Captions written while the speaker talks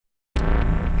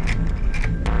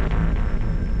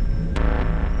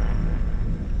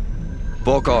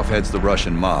Volkov heads the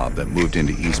Russian mob that moved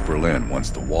into East Berlin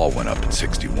once the wall went up in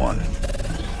 '61.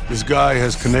 This guy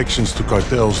has connections to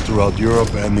cartels throughout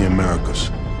Europe and the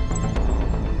Americas.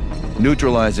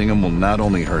 Neutralizing him will not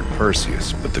only hurt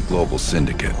Perseus, but the global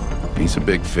syndicate. He's a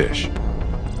big fish.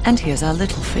 And here's our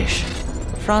little fish,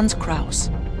 Franz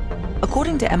Kraus.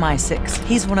 According to MI6,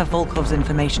 he's one of Volkov's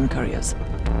information couriers.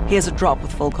 He has a drop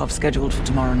with Volkov scheduled for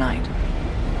tomorrow night.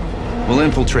 We'll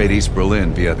infiltrate East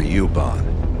Berlin via the U-Bahn.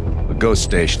 A ghost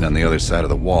station on the other side of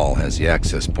the wall has the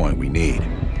access point we need.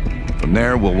 From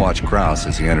there, we'll watch Kraus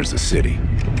as he enters the city.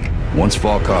 Once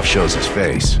Volkov shows his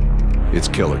face, it's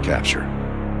killer capture.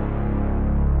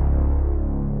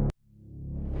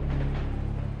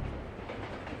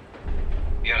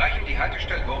 Wir erreichen die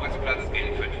Haltestelle Moritzplatz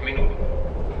in 5 Minuten.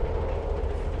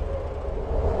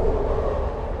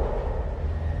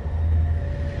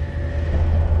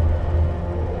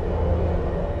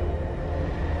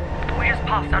 We just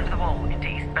passed under the wall into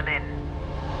East Berlin.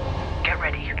 Get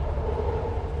ready.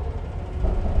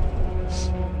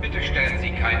 Bitte stellen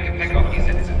Sie kein Gepäck auf die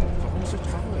Sitze. Warum so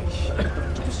traurig?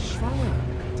 Du bist schwanger.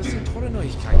 Das sind tolle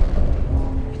Neuigkeiten.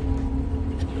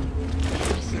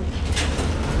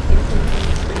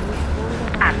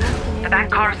 And the back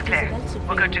car is clear.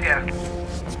 We're good to go.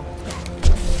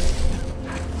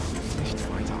 Nicht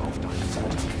weiter aufdeuten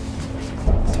sollte.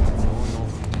 Sie hat nur noch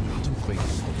Atemprobleme.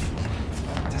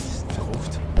 Das ist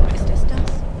verrückt. Ist es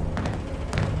das?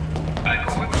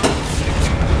 Alkohol.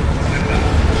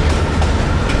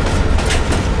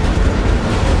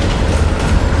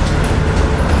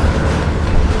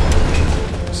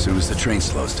 As soon as the train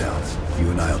slows down, you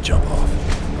and I'll jump off.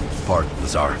 Park,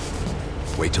 Lazar.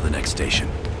 Wait till the next station.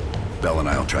 Bell and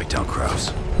I'll track down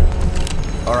Kraus.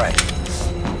 All right.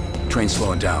 Train's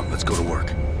slowing down. Let's go to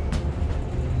work.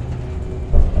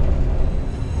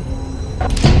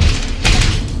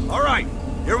 All right.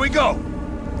 Here we go.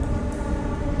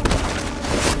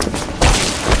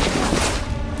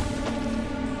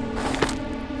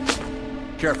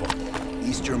 Careful.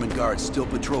 East German guards still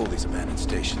patrol these abandoned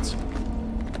stations.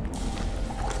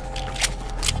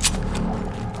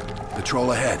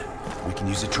 Patrol ahead. We can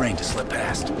use a train to slip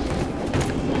past.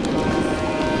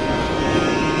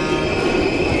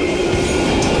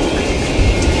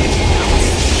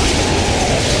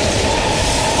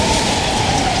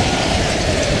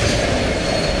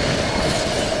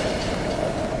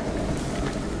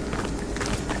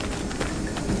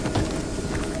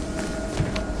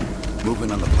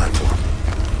 Moving on the platform.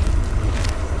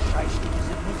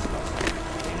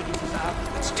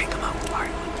 Let's take them out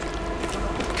quietly.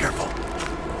 Careful.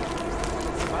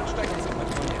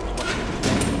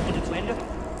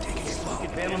 Take it slow.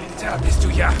 Da bist du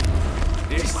ja.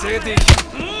 Ich seh dich.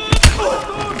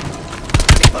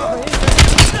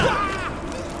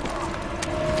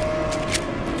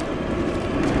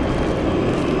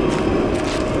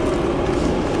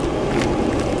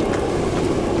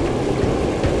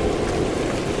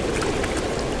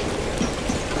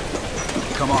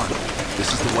 Come on.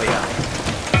 This is the way out.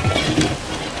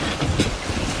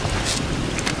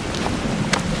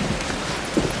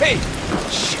 Hey!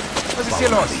 Shit. Was ist hier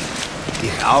los?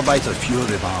 Ich arbeite für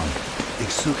die Bahn.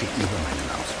 Ich suche über meinen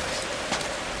Ausweis.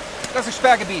 Das ist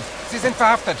Sperrgebiet. Sie sind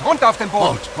verhaftet. Runter auf den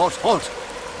Boden. Halt!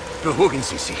 Beruhigen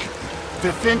Sie sich.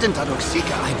 Wir finden dadurch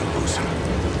sicher eine Lösung.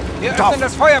 Wir öffnen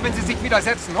das Feuer, wenn Sie sich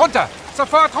widersetzen. Runter!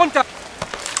 Sofort runter!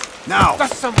 Now!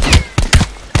 Was zum...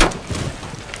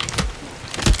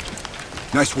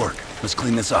 Nice work. Let's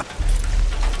clean this up.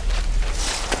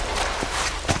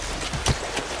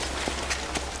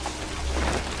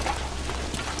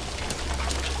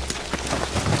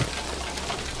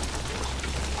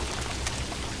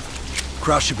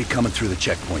 Kraus should be coming through the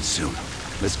checkpoint soon.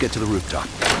 Let's get to the rooftop.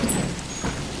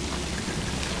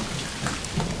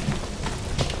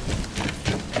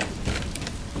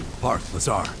 Park,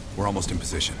 Lazar. We're almost in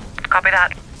position. Copy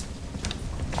that.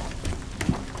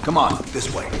 Come on,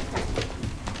 this way.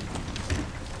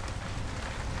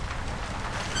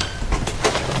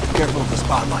 Careful of the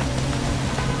spotlight.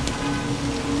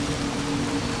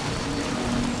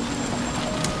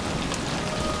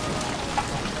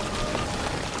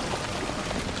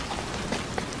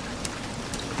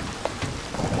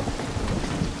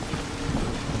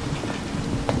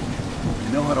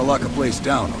 You know how to lock a place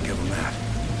down, I'll give him that.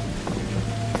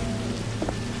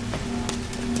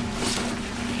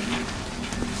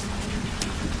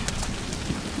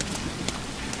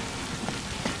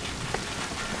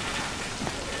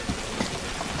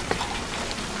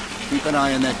 Keep an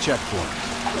eye on that checkpoint.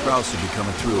 Kraus will be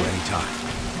coming through any time.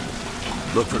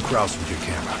 Look for Kraus with your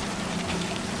camera.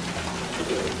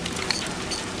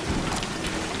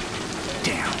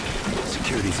 Damn.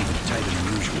 Security is even tighter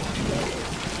than usual.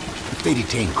 If they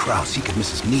detain Kraus, he could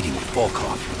miss his meeting with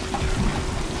Volkov.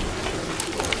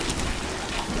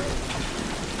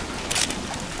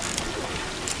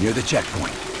 Near the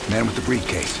checkpoint. Man with the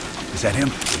briefcase. Is that him?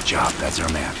 Good job. That's our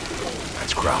man.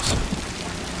 That's Kraus.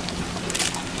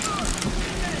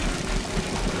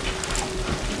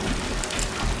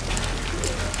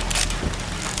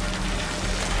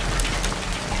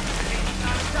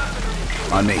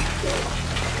 On me.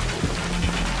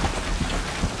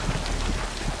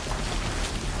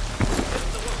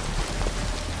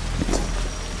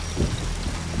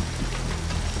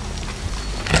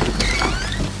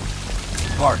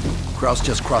 Bart, Kraus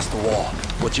just crossed the wall.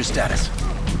 What's your status?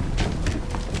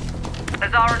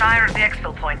 Lazar and I are at the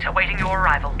exfil point, awaiting your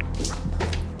arrival.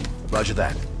 Roger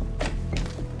that.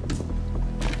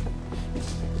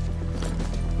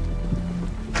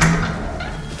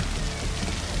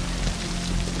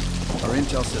 Our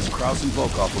intel says Kraus and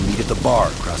Volkov will meet at the bar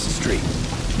across the street.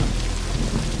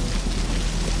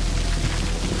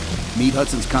 Meet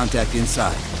Hudson's contact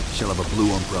inside. She'll have a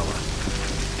blue umbrella.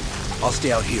 I'll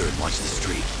stay out here and watch the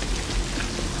street.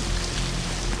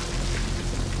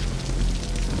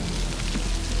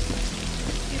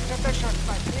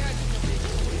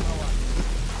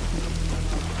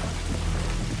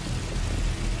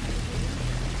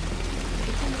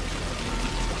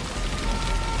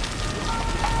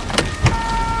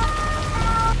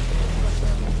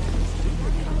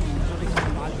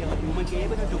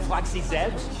 Du fragst dich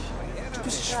selbst? Du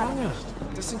bist schwanger.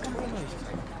 Das sind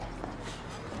Kleinigkeiten.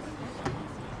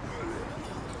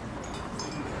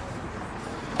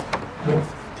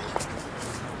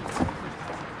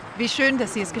 Wie schön,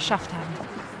 dass Sie es geschafft haben.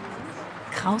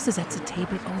 Krause is at the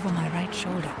table over my right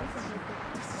shoulder.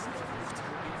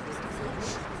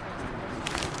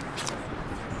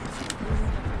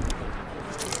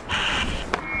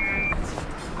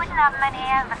 Guten Abend, meine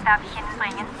Herren. Was darf ich Ihnen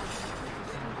bringen?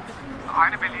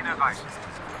 Eine Berliner Reise.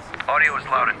 Audio is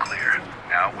loud and clear.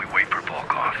 Now we wait for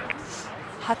Volkov.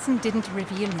 Hudson didn't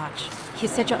reveal much. He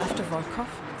said you're after Volkov?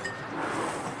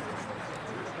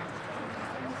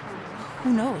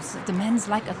 Who knows? The man's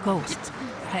like a ghost.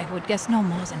 I would guess no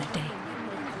more than a day.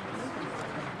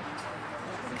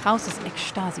 Kraus is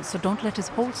ex-Stasi, so don't let his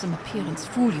wholesome appearance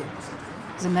fool you.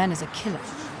 The man is a killer.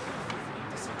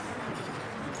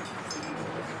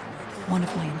 One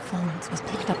of my informants was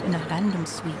picked up in a random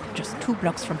sweep just 2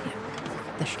 blocks from here.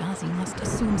 The Stasi must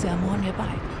assume they are more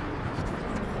nearby.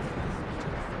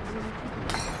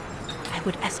 I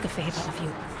would ask a favor of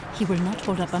you. He will not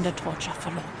hold up under torture for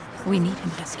long. We need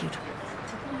him rescued.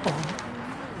 Or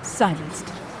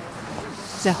silenced.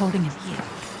 They're holding him here.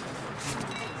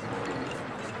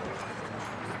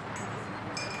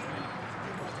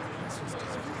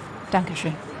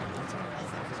 Dankeschön.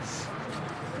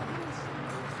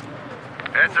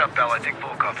 Heads up, Bell. I think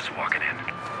Volkov is walking in.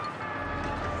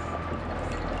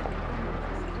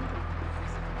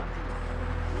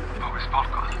 Wo ist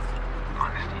Volkov?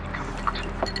 Alles Ihnen gebucht.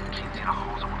 Gehen Sie nach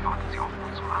Hause und warten Sie auf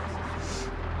unseren Anruf.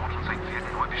 Und unser Pferd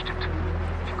neu bestimmt.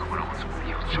 Wir kümmern uns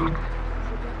die Schaden.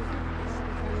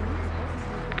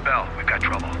 Bell, we've got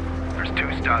trouble. There's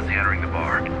 2 Stasi entering the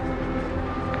bar.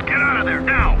 Get out of there,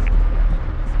 now!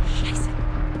 Scheiße.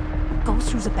 Go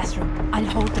through the bathroom. I'll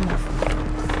hold them off.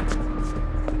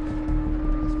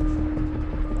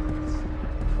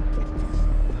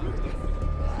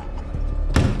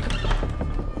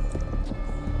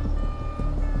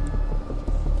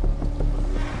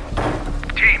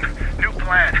 Team, new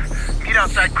plan. Meet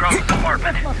outside Kraus'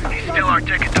 apartment. He's still our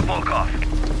ticket to Volkov.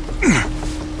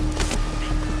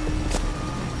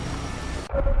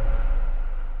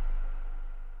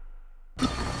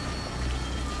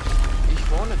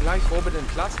 Ich warne gleich oben den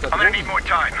Platz da I'm gonna need more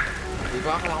time. Wir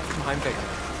waren auf dem Heimweg.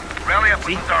 Rally up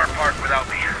with Lazar Park without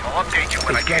me. I'll update you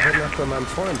when I Ich bleibe can. Nacht bei meinem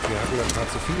Freund. Wir hatten ein paar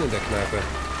zu viel in der Kneipe.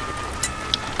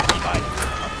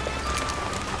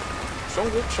 Schon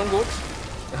gut, schon gut.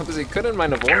 Aber Sie können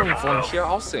meine Wohnung von hier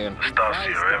aus sehen.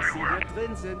 Stasi are everywhere.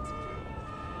 Drin sind.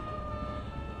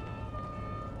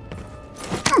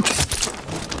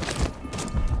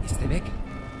 Ist der weg?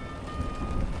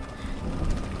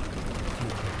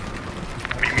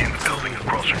 Meet me in the building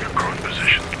across from your current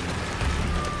position.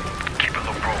 Keep a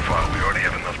low profile. We already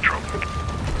have enough trouble.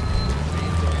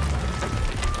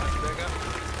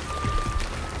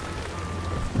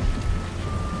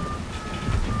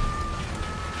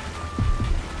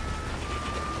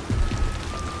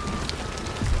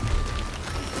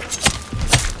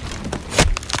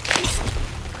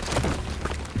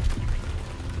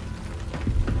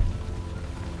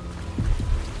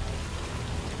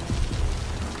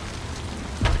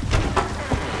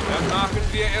 Machen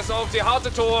wir es auf die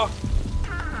harte Tour.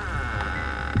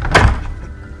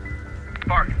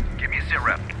 Bart, give me a sit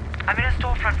rep. I'm in a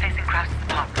storefront facing Kraft's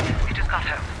apartment. He just got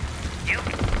home. You?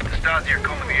 Stasi are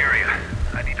combing the area.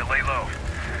 I need to lay low.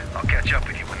 I'll catch up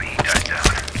with you when the heat dies down.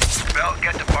 Bell,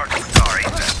 get to Bart with Star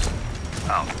ASAP.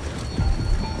 Out.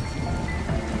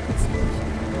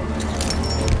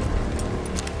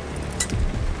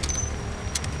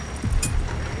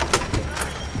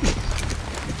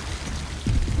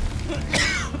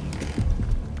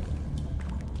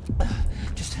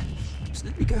 Just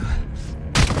let me go.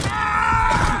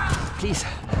 Please.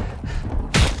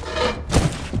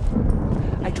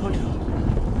 I told you.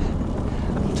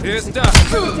 Hier ist das.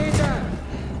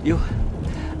 You.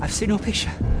 I've seen your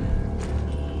picture.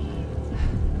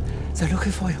 They're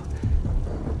looking for you.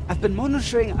 I've been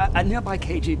monitoring a nearby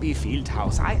KGB field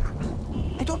house. I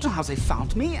don't know how they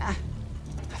found me.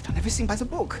 I've done everything by the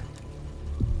book.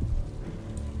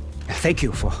 Thank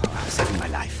you for saving my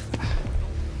life.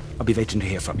 I'll be waiting to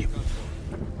hear from you.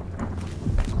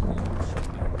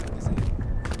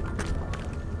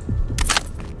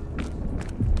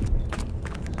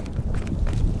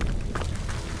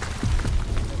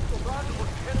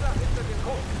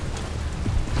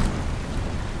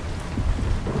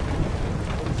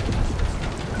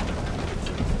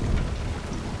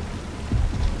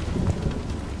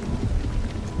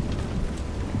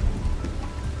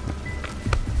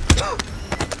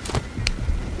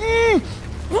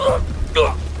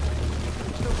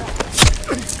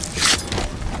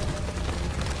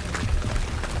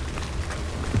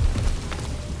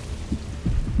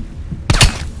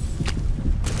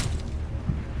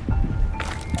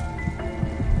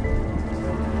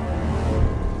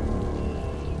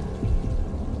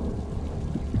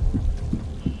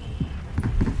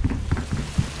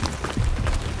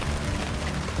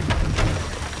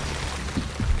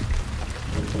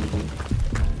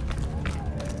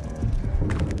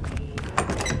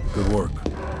 Good work. I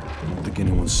don't think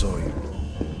anyone saw you.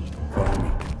 Follow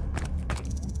me.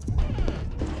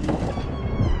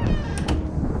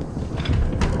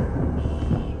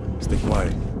 Stay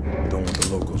quiet. We don't want the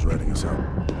locals ratting us out.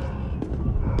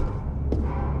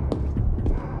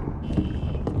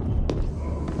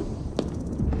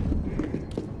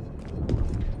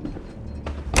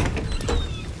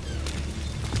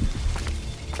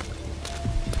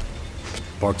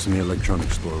 Park's in the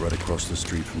electronics store right across the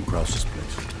street from Krause's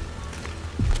place.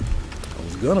 I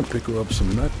was gonna pick her up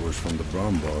some knackwurst from the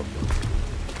Brown Bar, but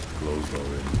closed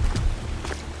already.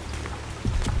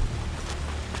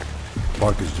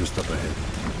 Park is just up ahead.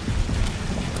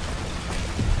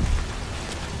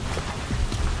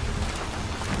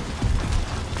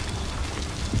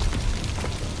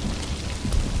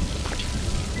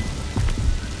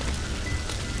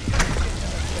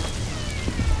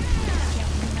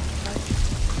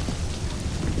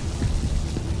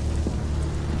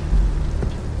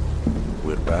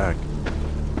 Back.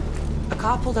 A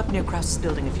car pulled up near Krause's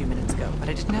building a few minutes ago, but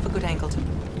I didn't have a good angle to...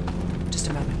 Just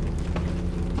a moment.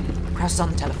 Kraus is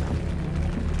on the telephone.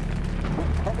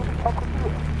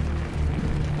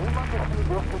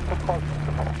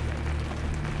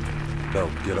 Bell,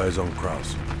 get eyes on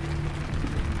Krause.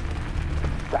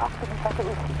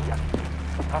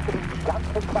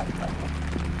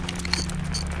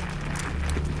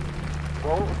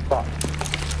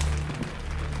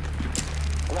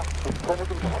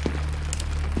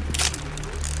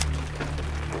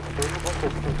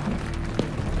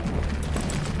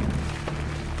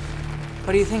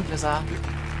 What do you think, Lazar?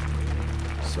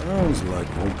 Sounds like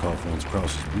Volkov owns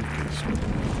Krause's briefcase.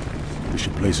 We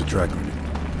should place a tracker in it.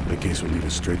 The case will lead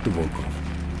us straight to Volkov.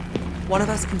 One of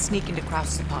us can sneak into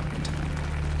Krause's apartment.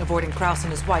 Avoiding Krause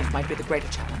and his wife might be the greater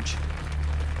challenge.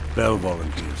 Bell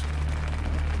volunteers.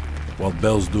 While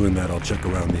Bell's doing that, I'll check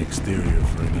around the exterior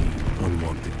for any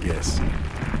unwanted guests.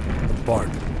 Bart,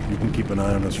 you can keep an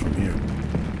eye on us from here.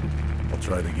 I'll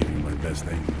try to give you my best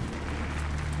angle.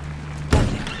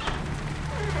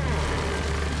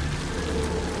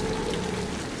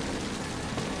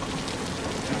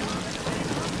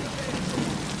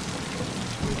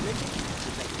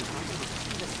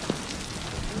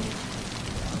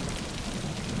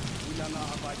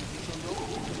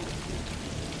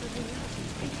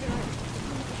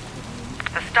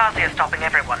 The Stasi are stopping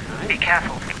everyone. Be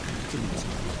careful.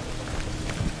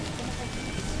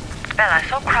 Bell, I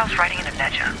saw Kraus writing in a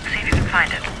ledger. See if you can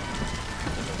find it.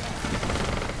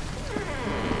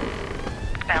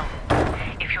 Bell,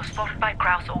 if you're spotted by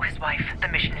Kraus or his wife, the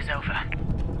mission is over.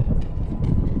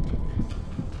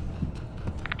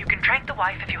 You can train the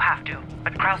wife if you have to,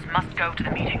 but Kraus must go to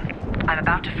the meeting. I'm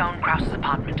about to phone Kraus's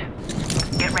apartment.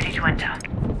 Get ready to enter.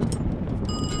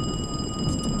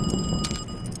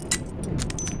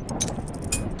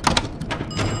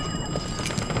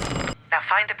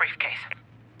 Find the briefcase.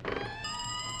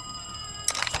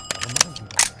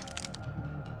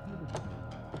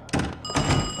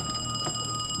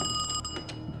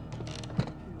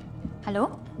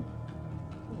 Hallo?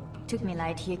 Tut mir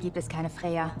leid, hier gibt es keine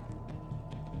Freya.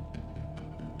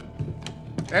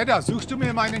 Edda, suchst du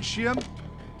mir meinen Schirm?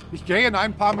 Ich gehe in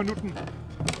ein paar Minuten.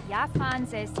 Ja,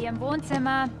 Franz, er ist hier im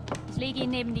Wohnzimmer. Ich lege ihn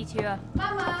neben die Tür.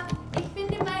 Mama, ich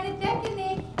finde meine Decke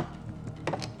nicht.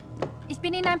 Ich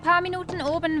bin in ein paar Minuten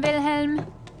oben, Wilhelm.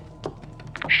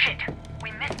 Shit,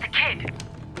 we missed the kid.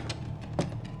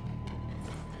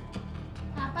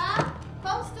 Papa,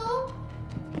 kommst du?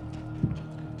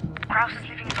 Kraus is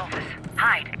leaving his office.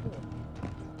 Hide.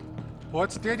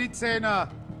 Putz dir die Zähne.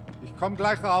 Ich komm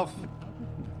gleich rauf.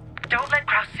 Don't let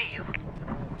Kraus see you.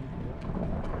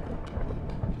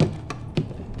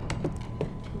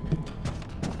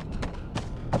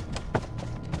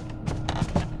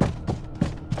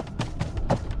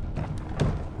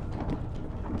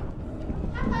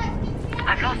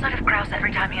 I've lost sight of Kraus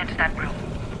every time he enters that room.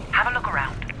 Have a look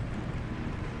around.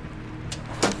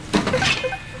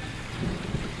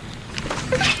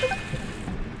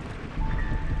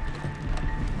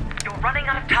 You're running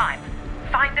out of time.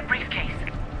 Find the briefcase.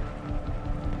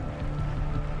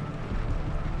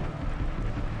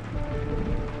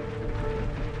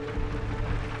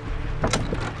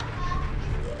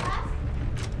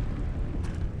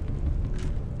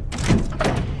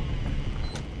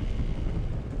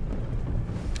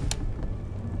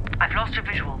 I've lost your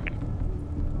visual.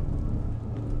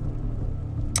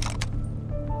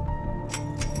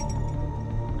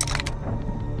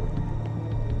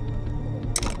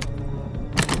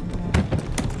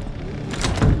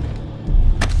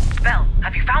 Belle,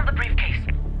 have you found the briefcase?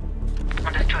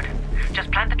 Understood.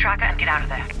 Just plant the tracker and get out of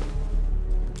there.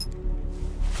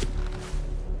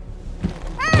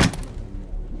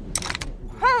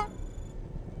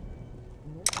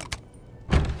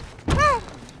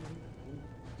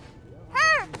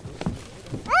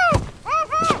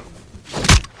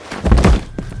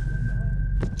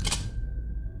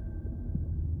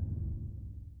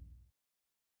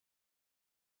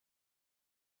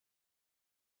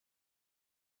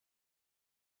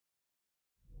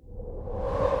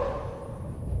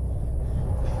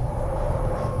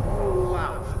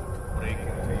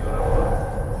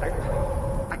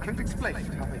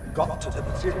 Got to the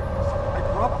materials. I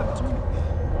brought them to you.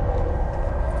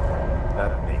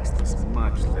 That makes this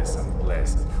much less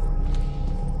unpleasant.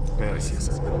 Perseus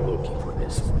has been looking for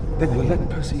this. Then you'll let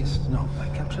Perseus know I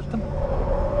captured them?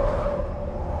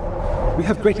 We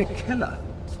have Greater Killer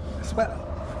as well.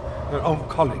 Her own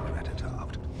colleague read it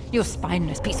out. You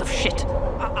spineless piece of shit.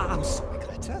 I'm sorry,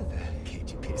 Greta. The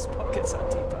KGB's pockets are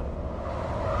deeper.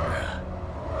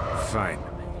 Fine.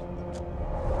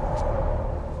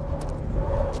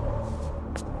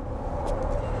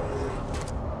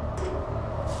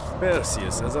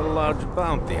 Perseus has a large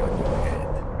bounty on your head.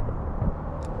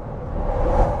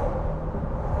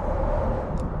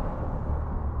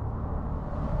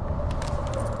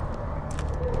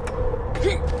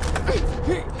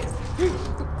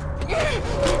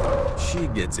 She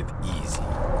gets it easy.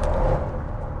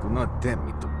 Do not tempt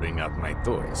me to bring out my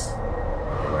toys.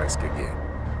 I'll ask again.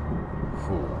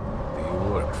 Who do you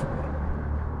work for?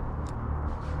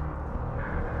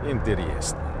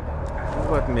 Interesting.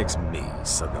 What makes me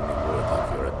suddenly worthy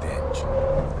of your attention?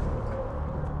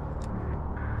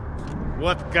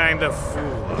 What kind of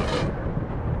fool are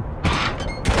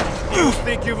you? You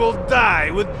think you will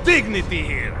die with dignity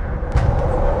here?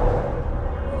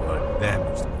 You are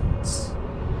damaged goods.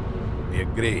 Be a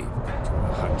grave to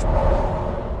a hunchback.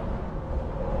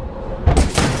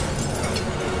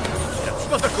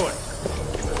 Что такое?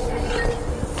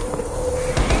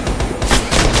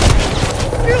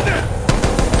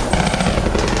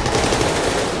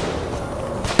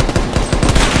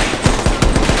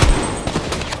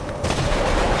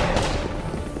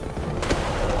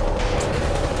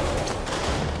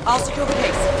 I'll secure the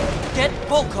case. Get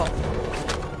Volkov.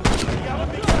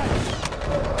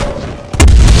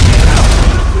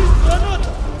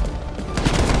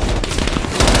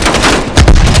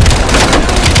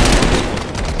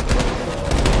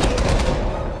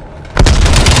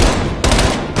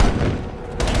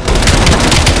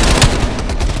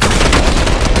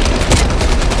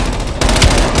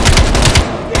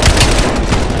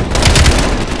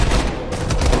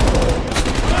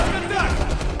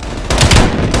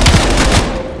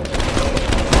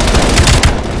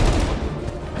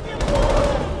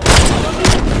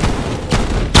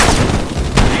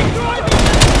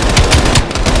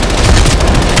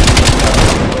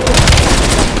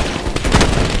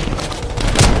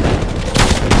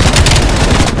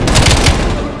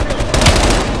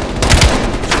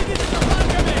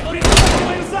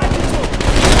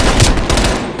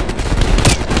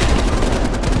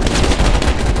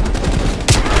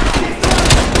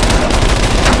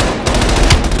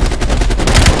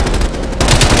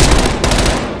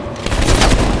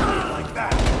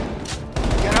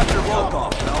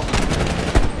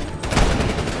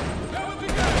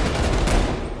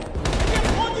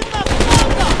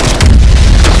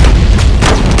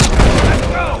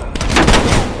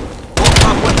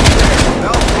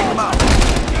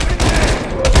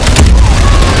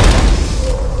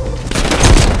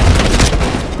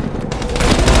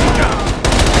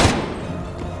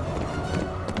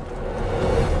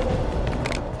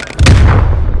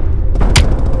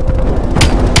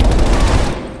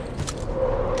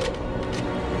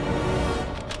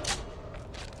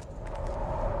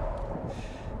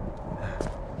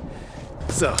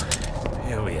 So,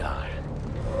 here we are.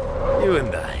 You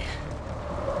and I.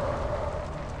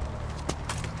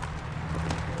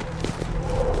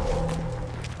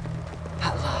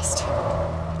 At last.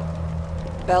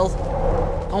 Bell,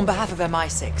 on behalf of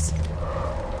MI6,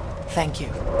 thank you.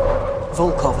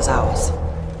 Volkov is ours.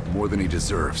 More than he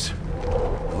deserves.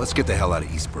 Let's get the hell out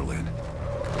of East Berlin.